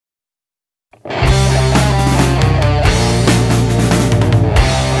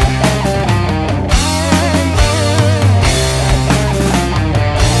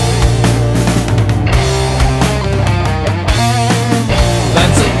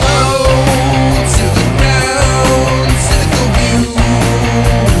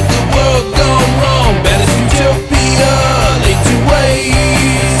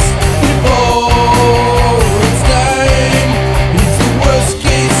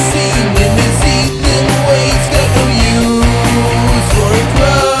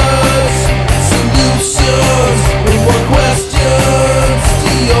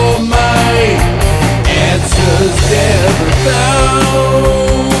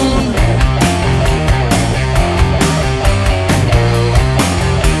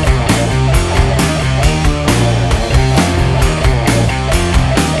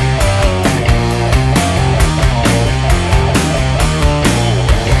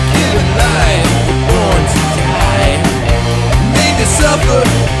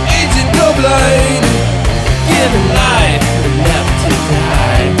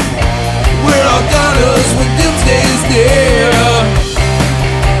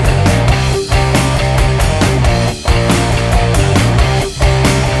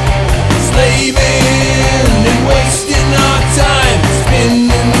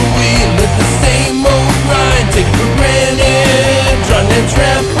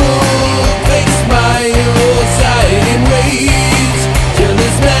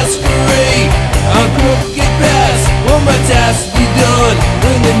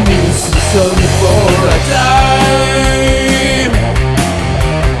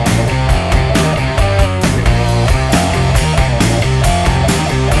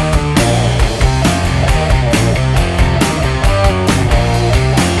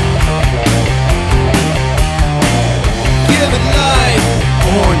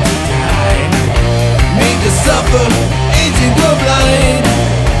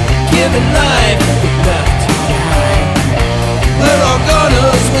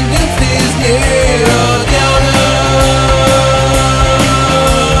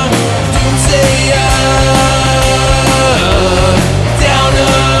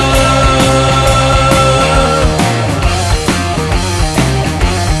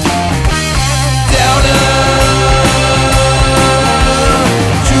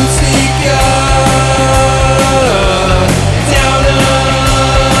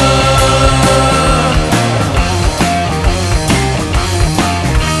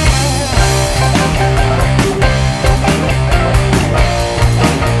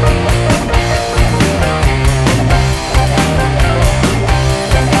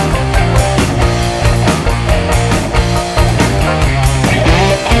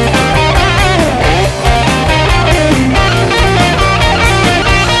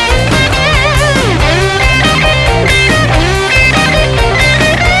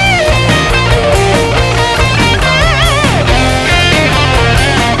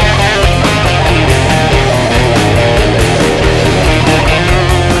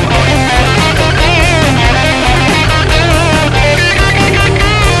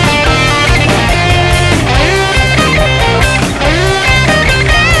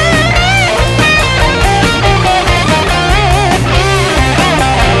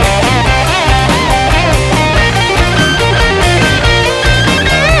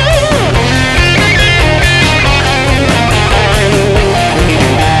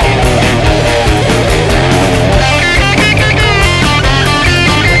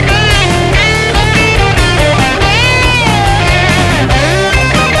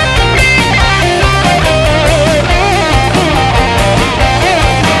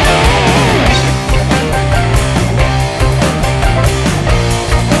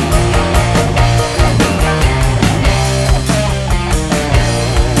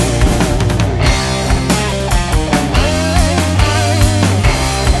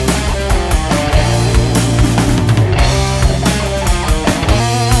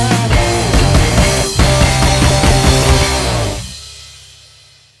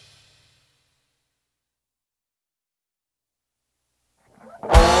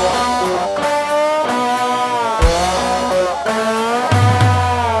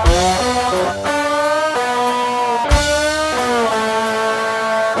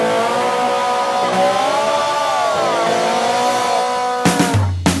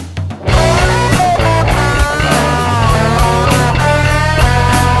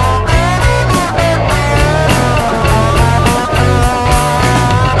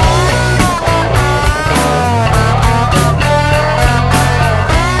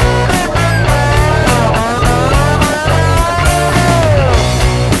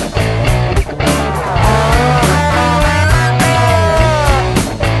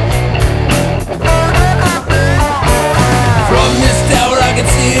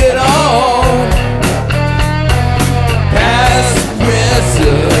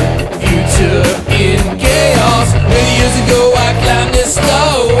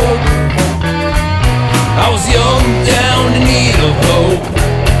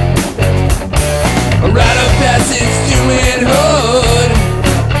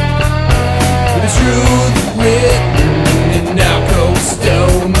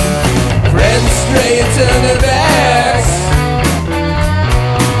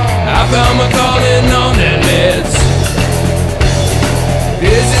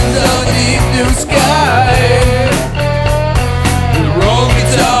blue sky. The wrong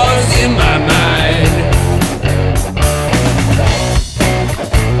guitars in my mind.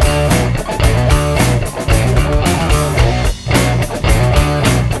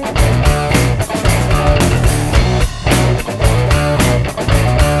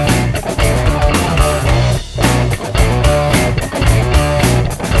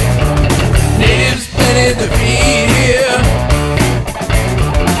 Natives planted their feet here.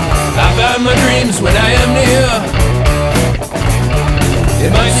 I find my dreams when I am near.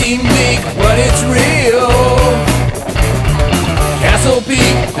 It might seem bleak, but it's real. Castle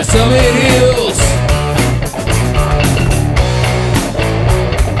Peak, the summit hills.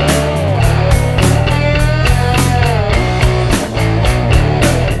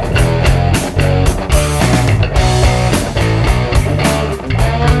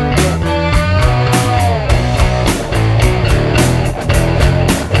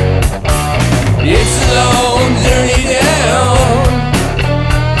 It's a long journey down.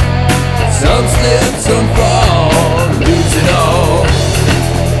 Some slip, some fall, lose it all.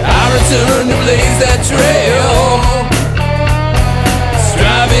 I return to blaze that trail,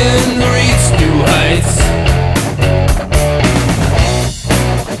 striving to reach new heights.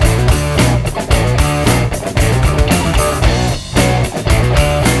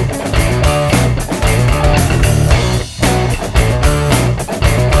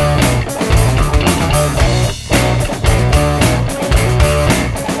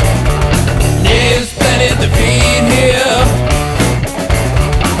 Natives planted the feet here.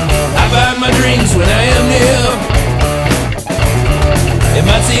 I find my dreams when I am near. It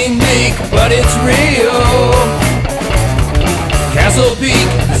might seem bleak, but it's real. Castle Peak,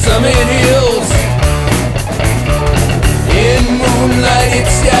 the summit hills. In moonlight,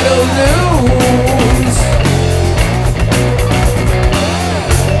 its shadow looms.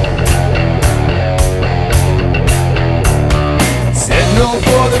 Sentinel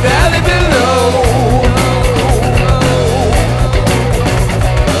for the valley below.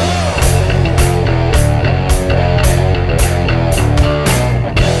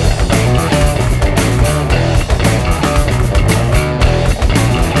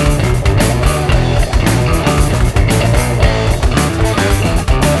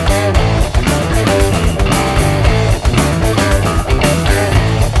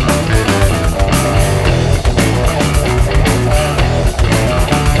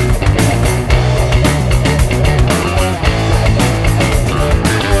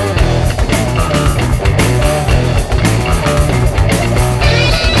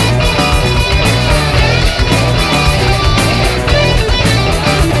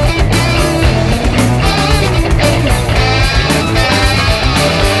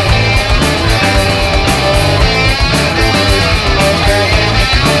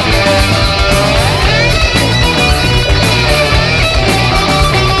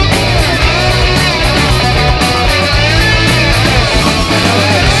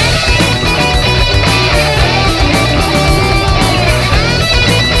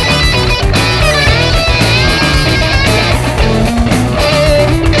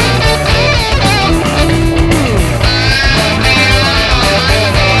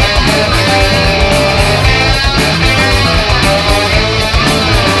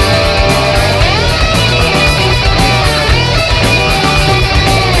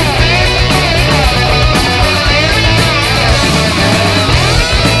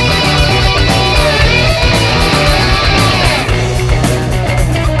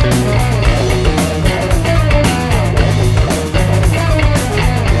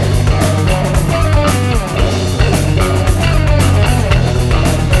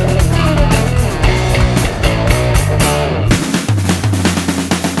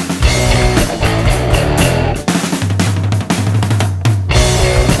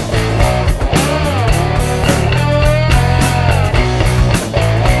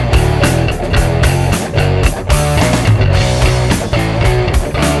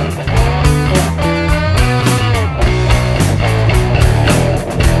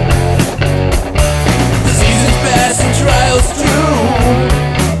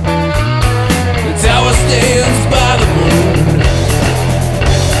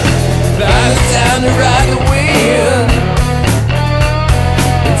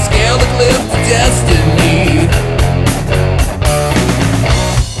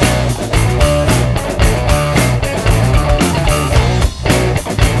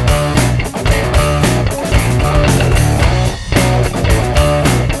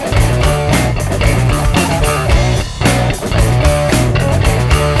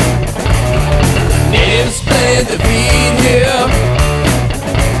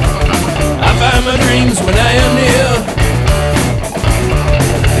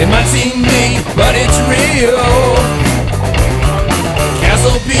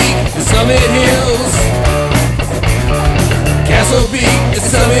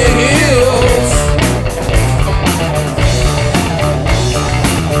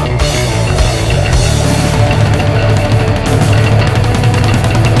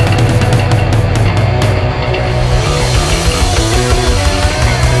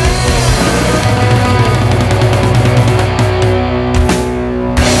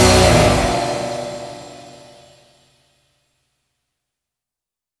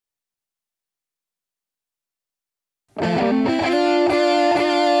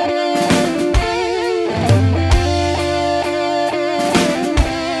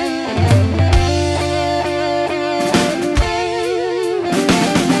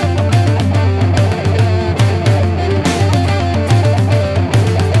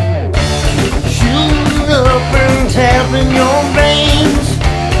 in your veins.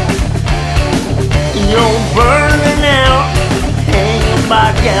 You're burning out, hanging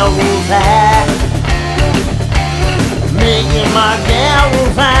by gallows high, making my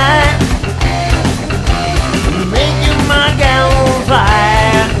gallows high, making my gallows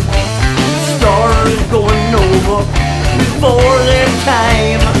high. Stars going over before their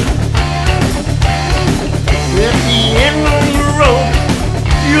time. At the end of the rope,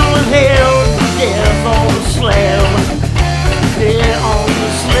 you'll held to death on the slab, dead on the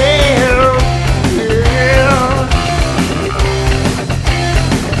slab, yeah.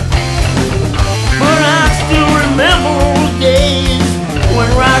 But I still remember those days when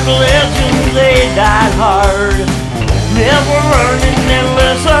rock legends, they died hard, never learning their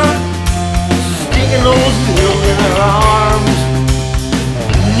lesson, sticking those needles in their arms,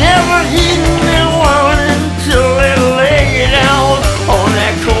 never heeding their warning till they lay it out on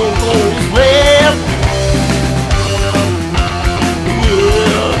that cold, cold slab.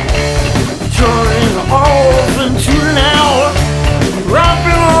 Yeah. Turning off into an hour,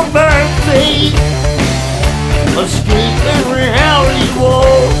 dropping on back feet, escaping reality's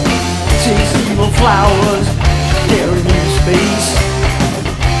wall, taste evil flowers, staring in space,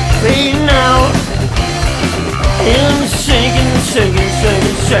 fading out, and sinking, sinking,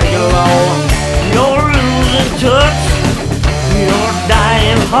 sinking, sinking low. You're losing touch, you're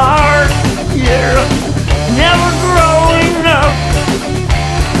dying hard, yeah. Never growing up,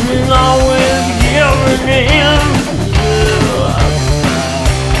 you're always giving in, yeah.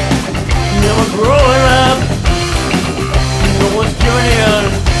 Never growing up, you're always giving in.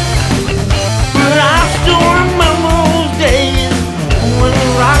 But I still remember those days when the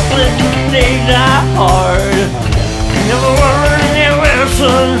rock legends, they die hard, never learning their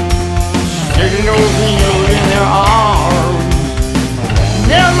lesson, sticking those needles in their arms,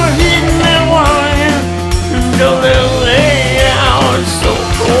 never hitting their warning until they lay out so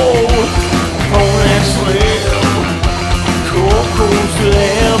cold on that slab, cold, cold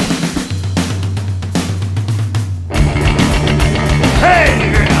slab. Hey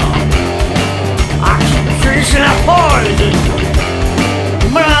girl, I keep chasing that poison,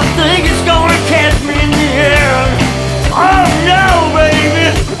 but I think it's gonna catch me in the end. Oh no, baby,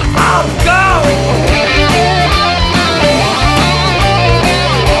 I'm gone.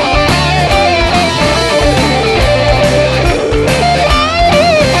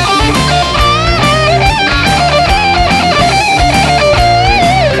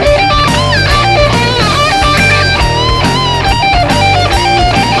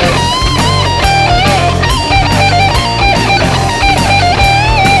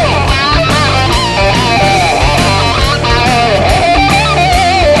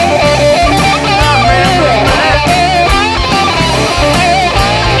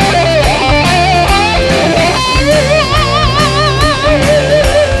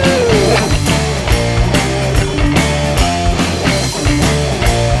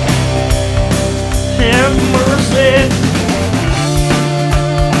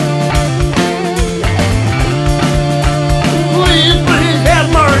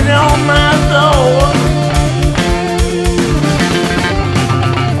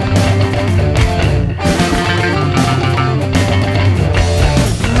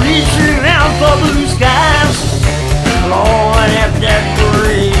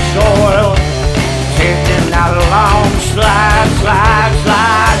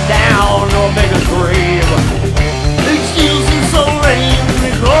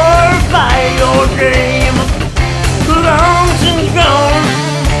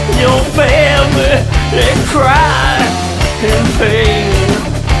 They cry in pain.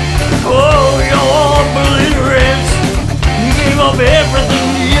 Oh, your belligerence, you gave up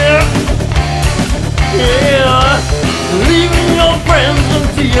everything, yeah. Yeah, leaving your friends in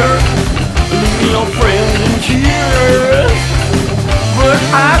fear, leaving your friends in tears. But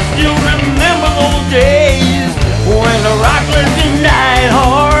I still remember those days when the rock legend died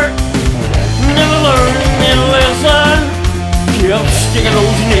hard, never learning their lesson, kept sticking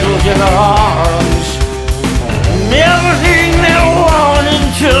those needles in their arms, never heeding their warning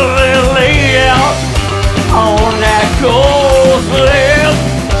till they lay out on that cold slab.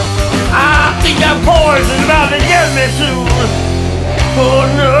 I think that poison's about to get me soon. Oh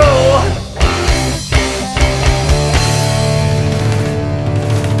no.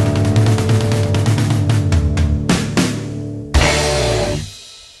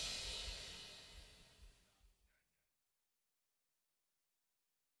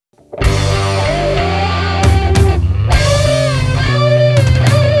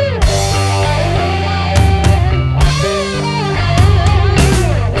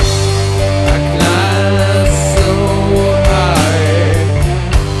 I climb so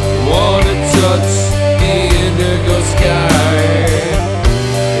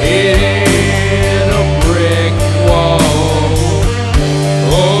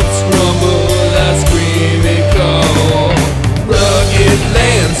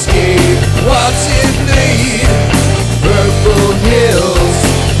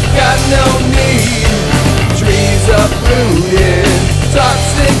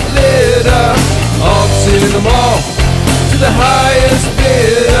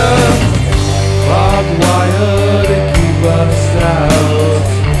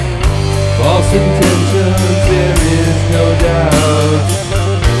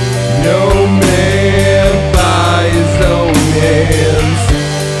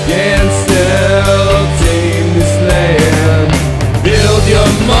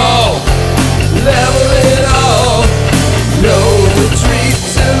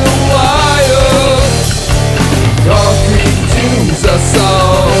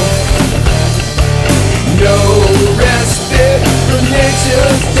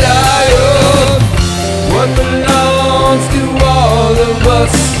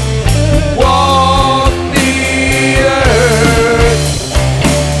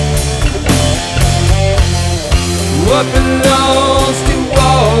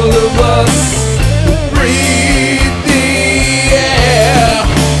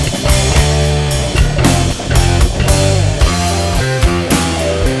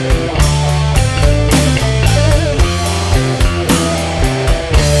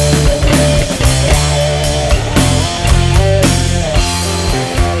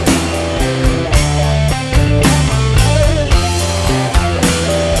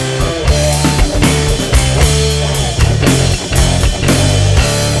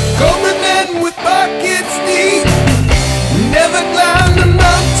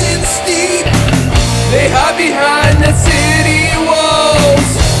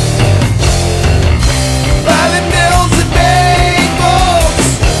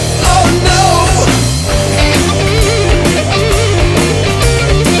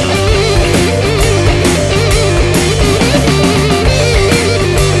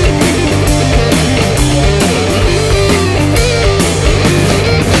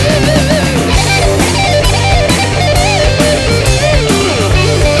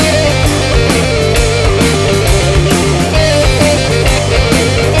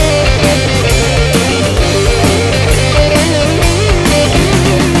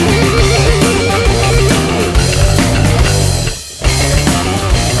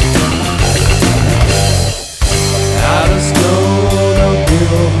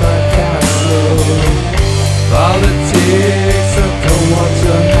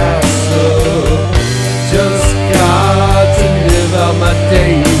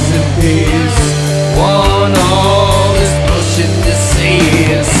pace. One all is pushing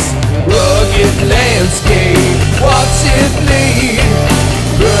disease. Rugged landscape, watch it bleed.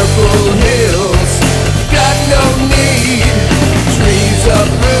 Purple hills, got no need. Trees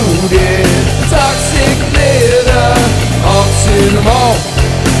uprooted, toxic litter. Auction them off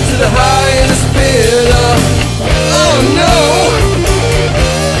to the highest bidder. Oh no!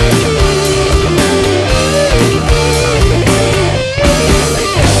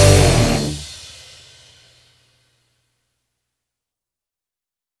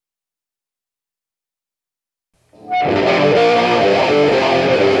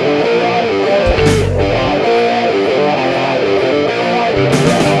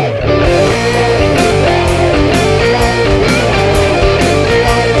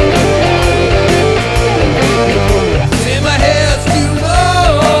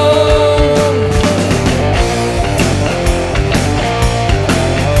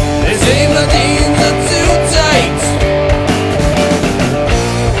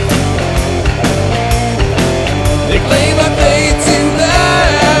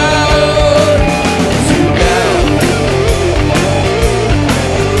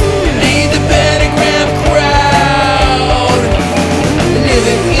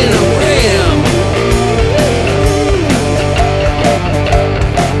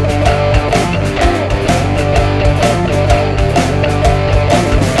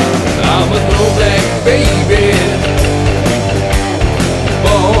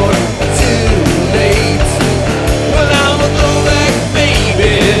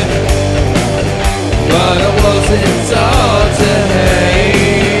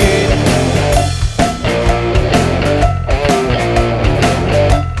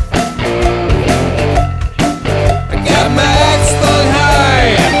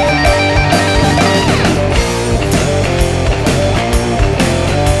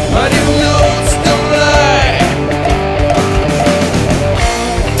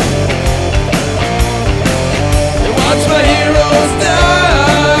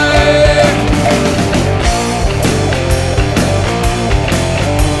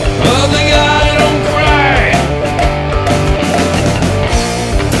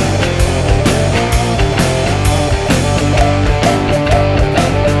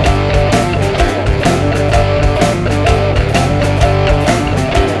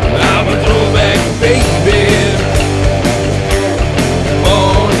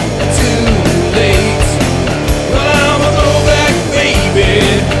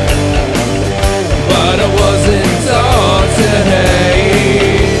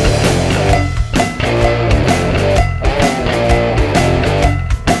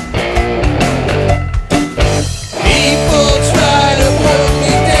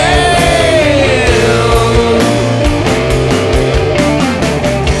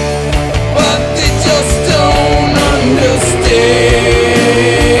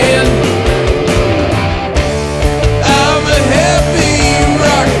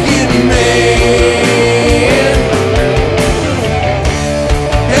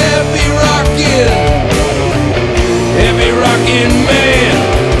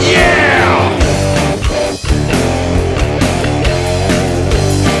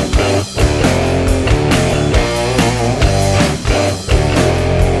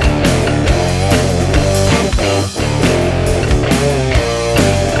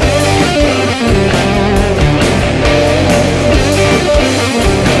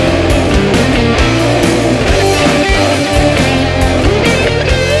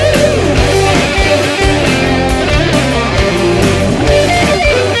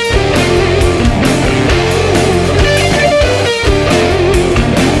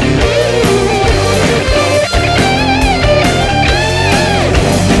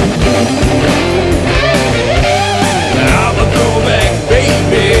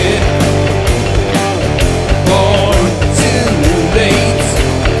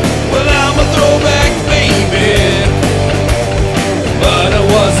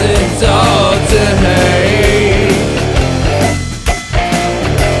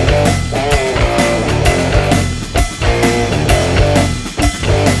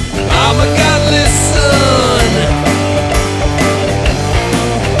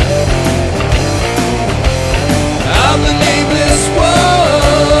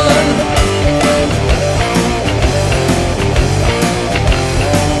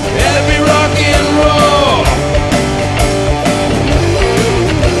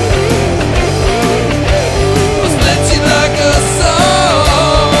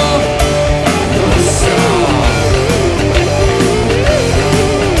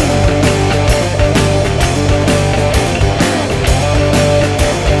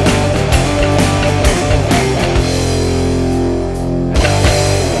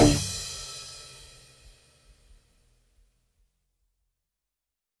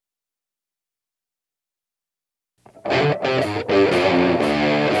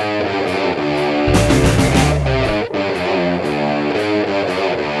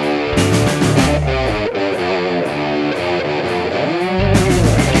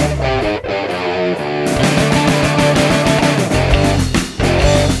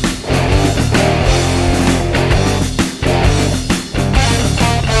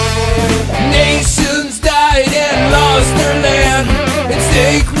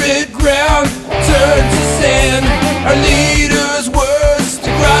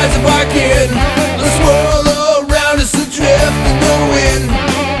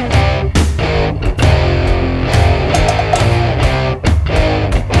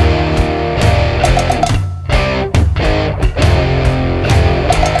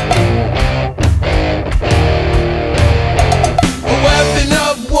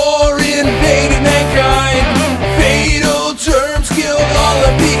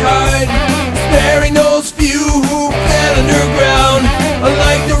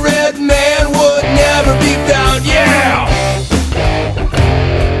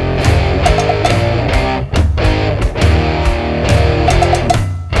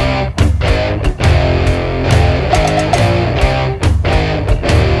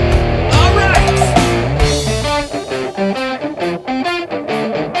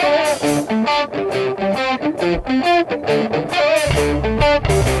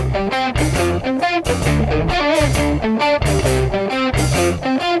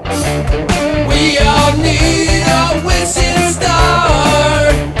 all need a wishing star,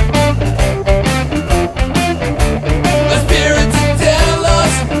 a spirit to tell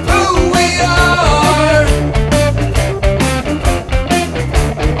us who we are.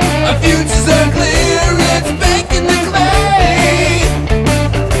 Our future's unclear, it's baked in the clay.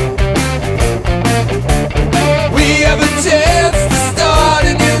 We have a chance to start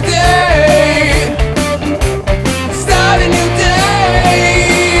a new day. Start a new day.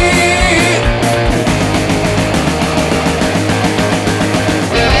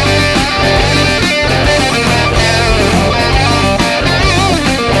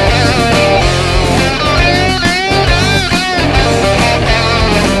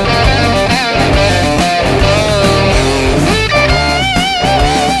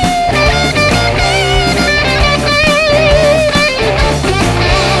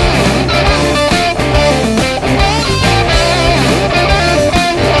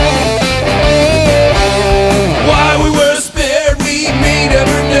 Why we were spared, we may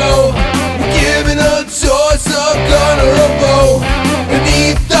never know. We're given a choice, a gun or a bow.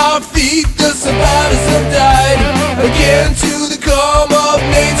 Beneath our feet, the survivors have died. Again to the calm of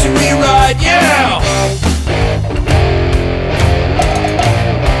nature we ride, yeah!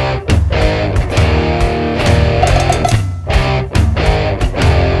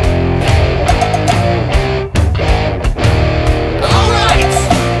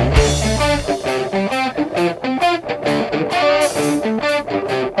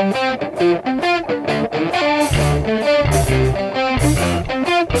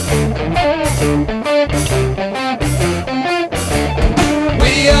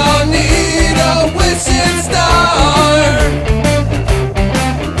 We all need a wishing star,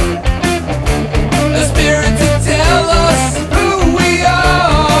 a spirit to tell us who we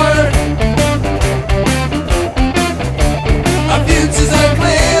are. Our future's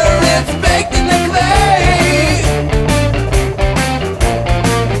unclear, it's baked in the clay.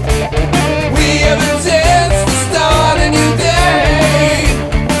 We have a chance to start a new day.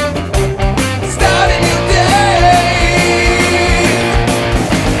 Start a new day.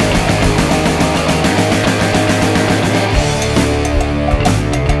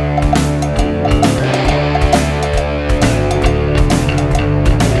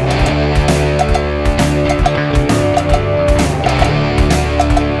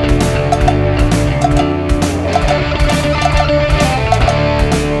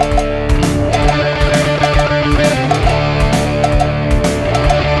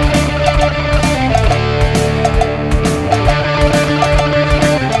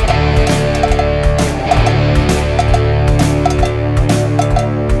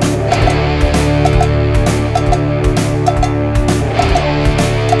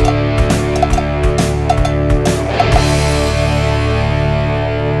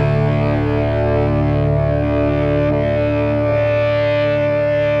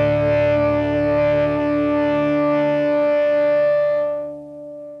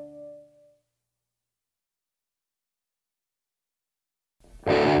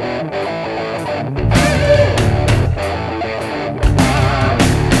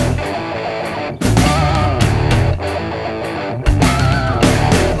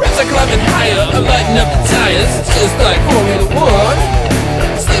 Reps are climbing higher, I'm lighting up the tires, just like Formula One.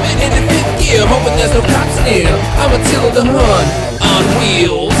 Slipping into fifth gear, hoping there's no cops near. I'm Attila the Hun on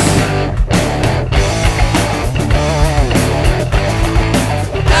wheels.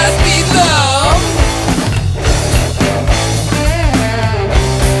 High speed love.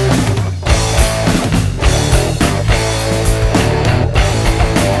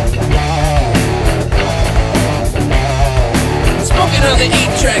 Smoking on the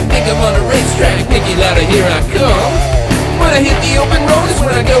 8-track, think I'm on a racetrack. Nicky louder, here I come. When I hit the open road is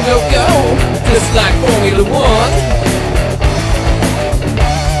when I go, go, go. Just like Formula One.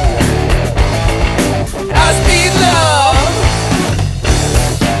 High speed love.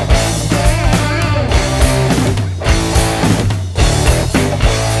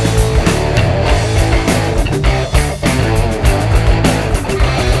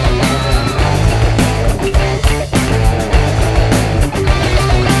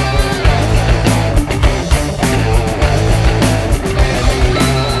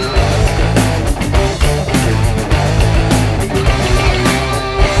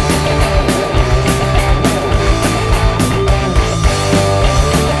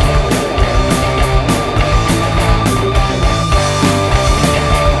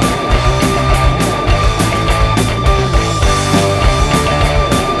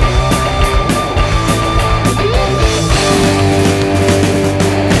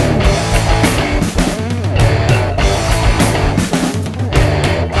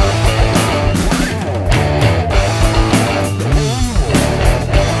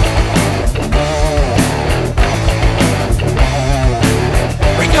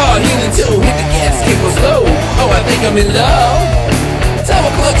 I'm in love. Tower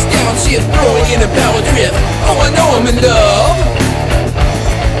clock's down, she is throwing in a power drift. Oh, I know I'm in love.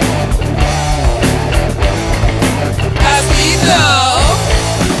 High-speed love.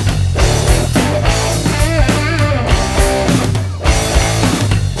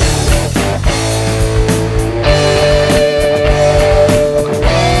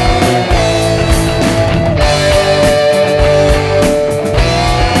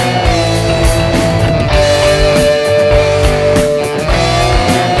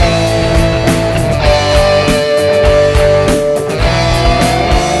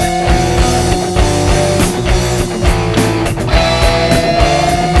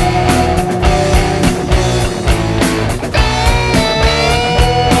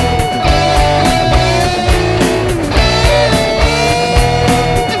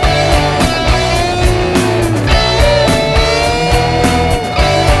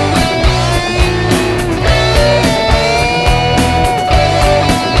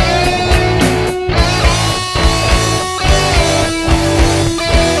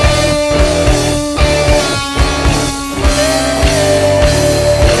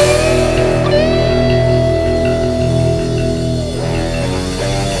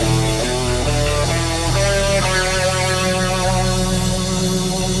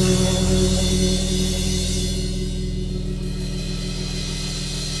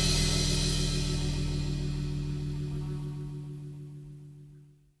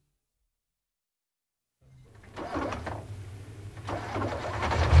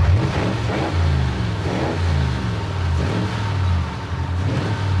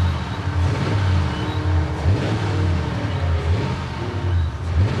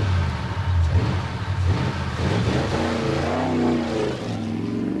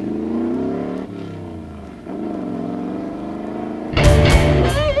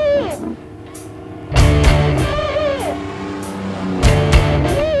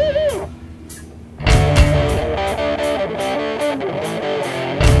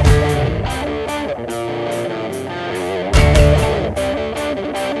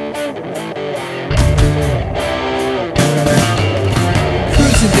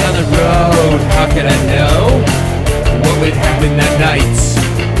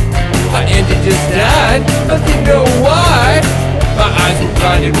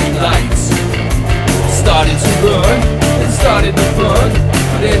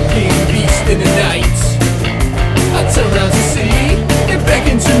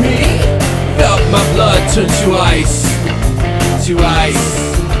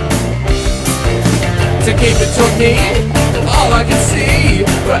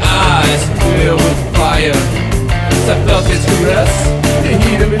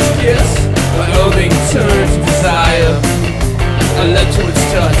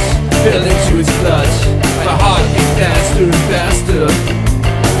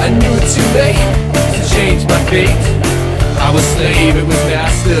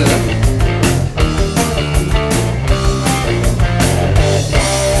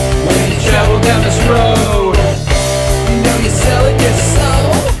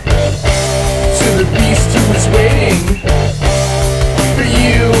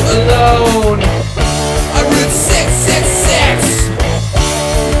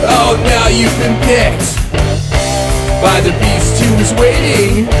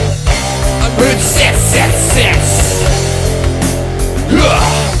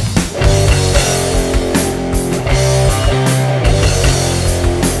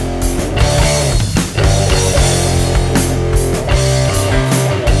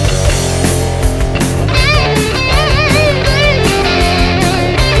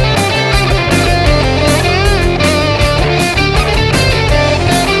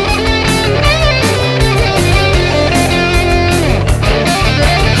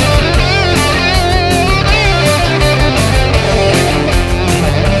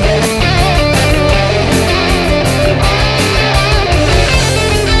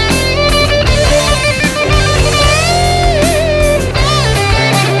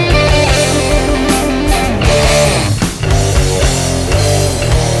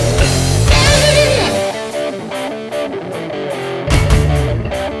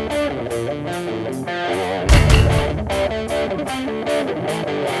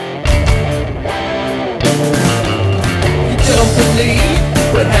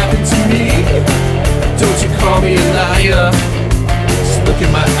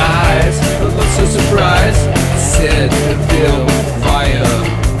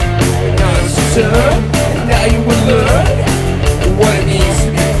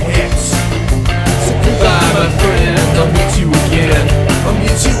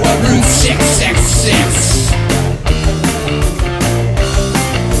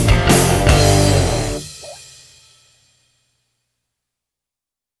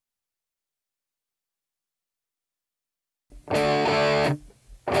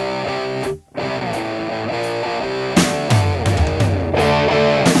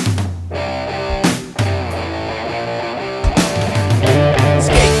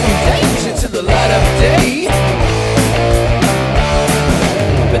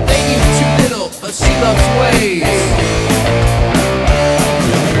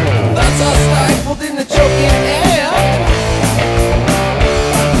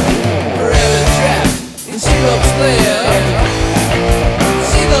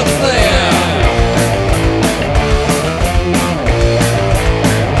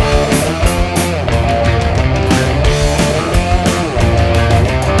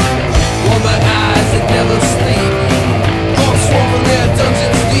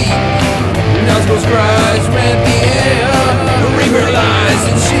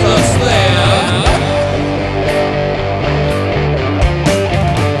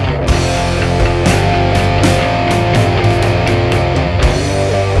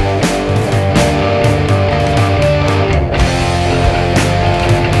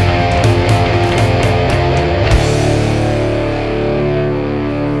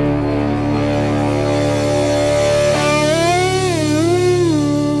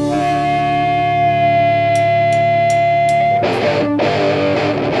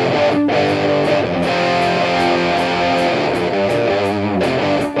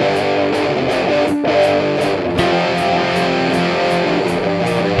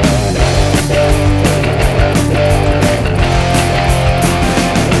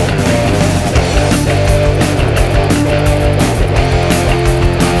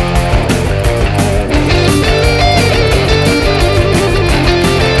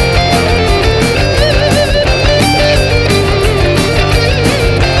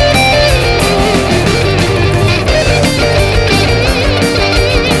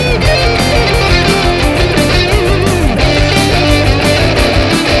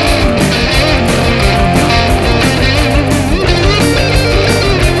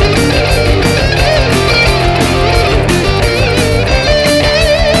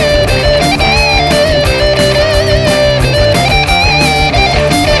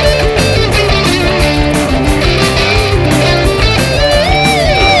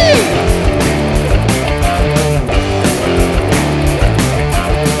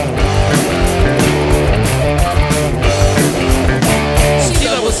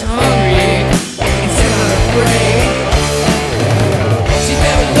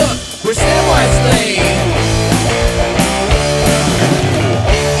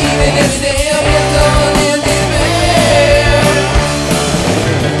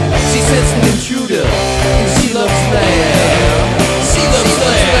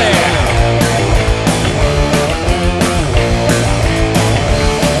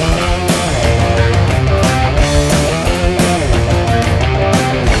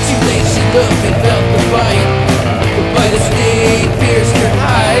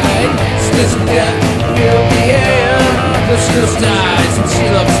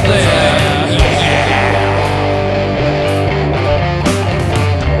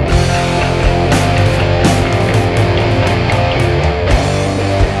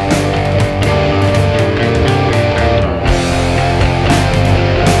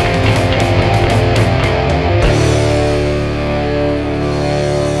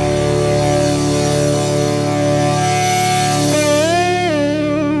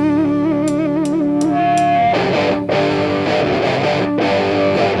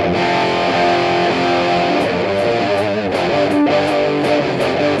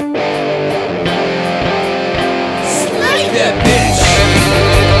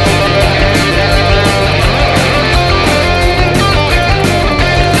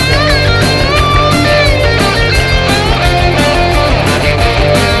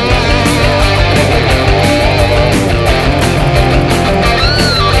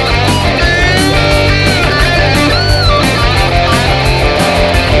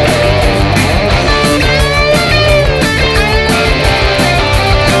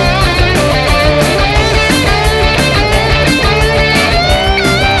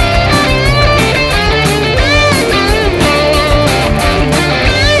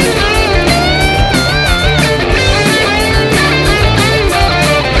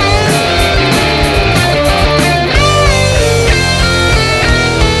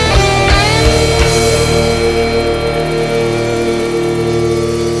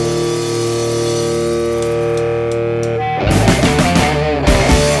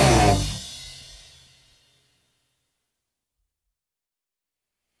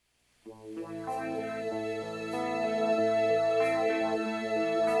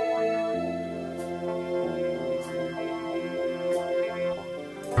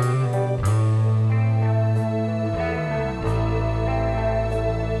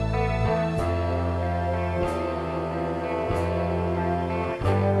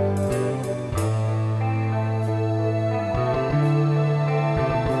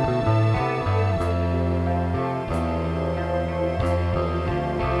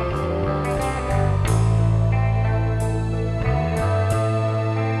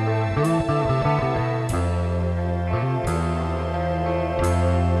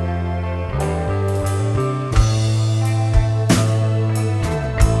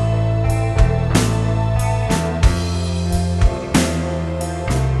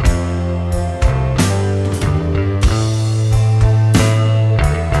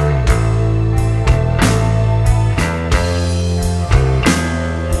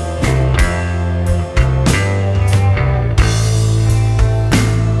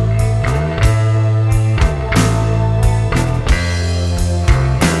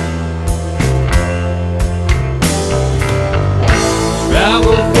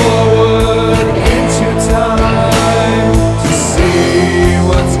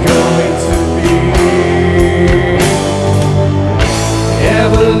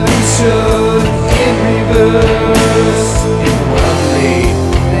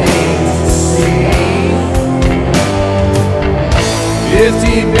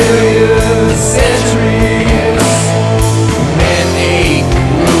 50 billion centuries. Man-made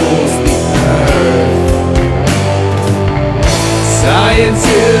rules the earth. Science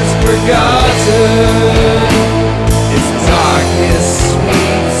is forgotten. Its darkness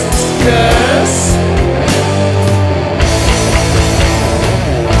sweeps its curse.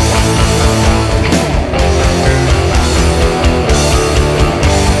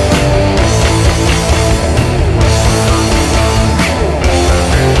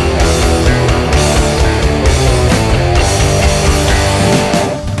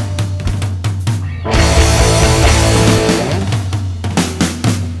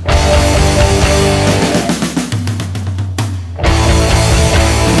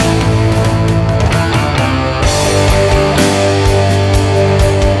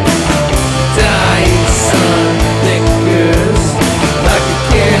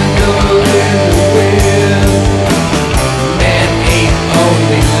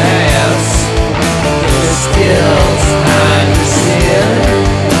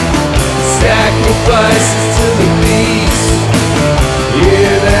 Sacrifices to the beast.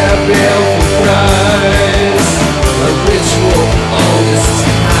 Hear their bells.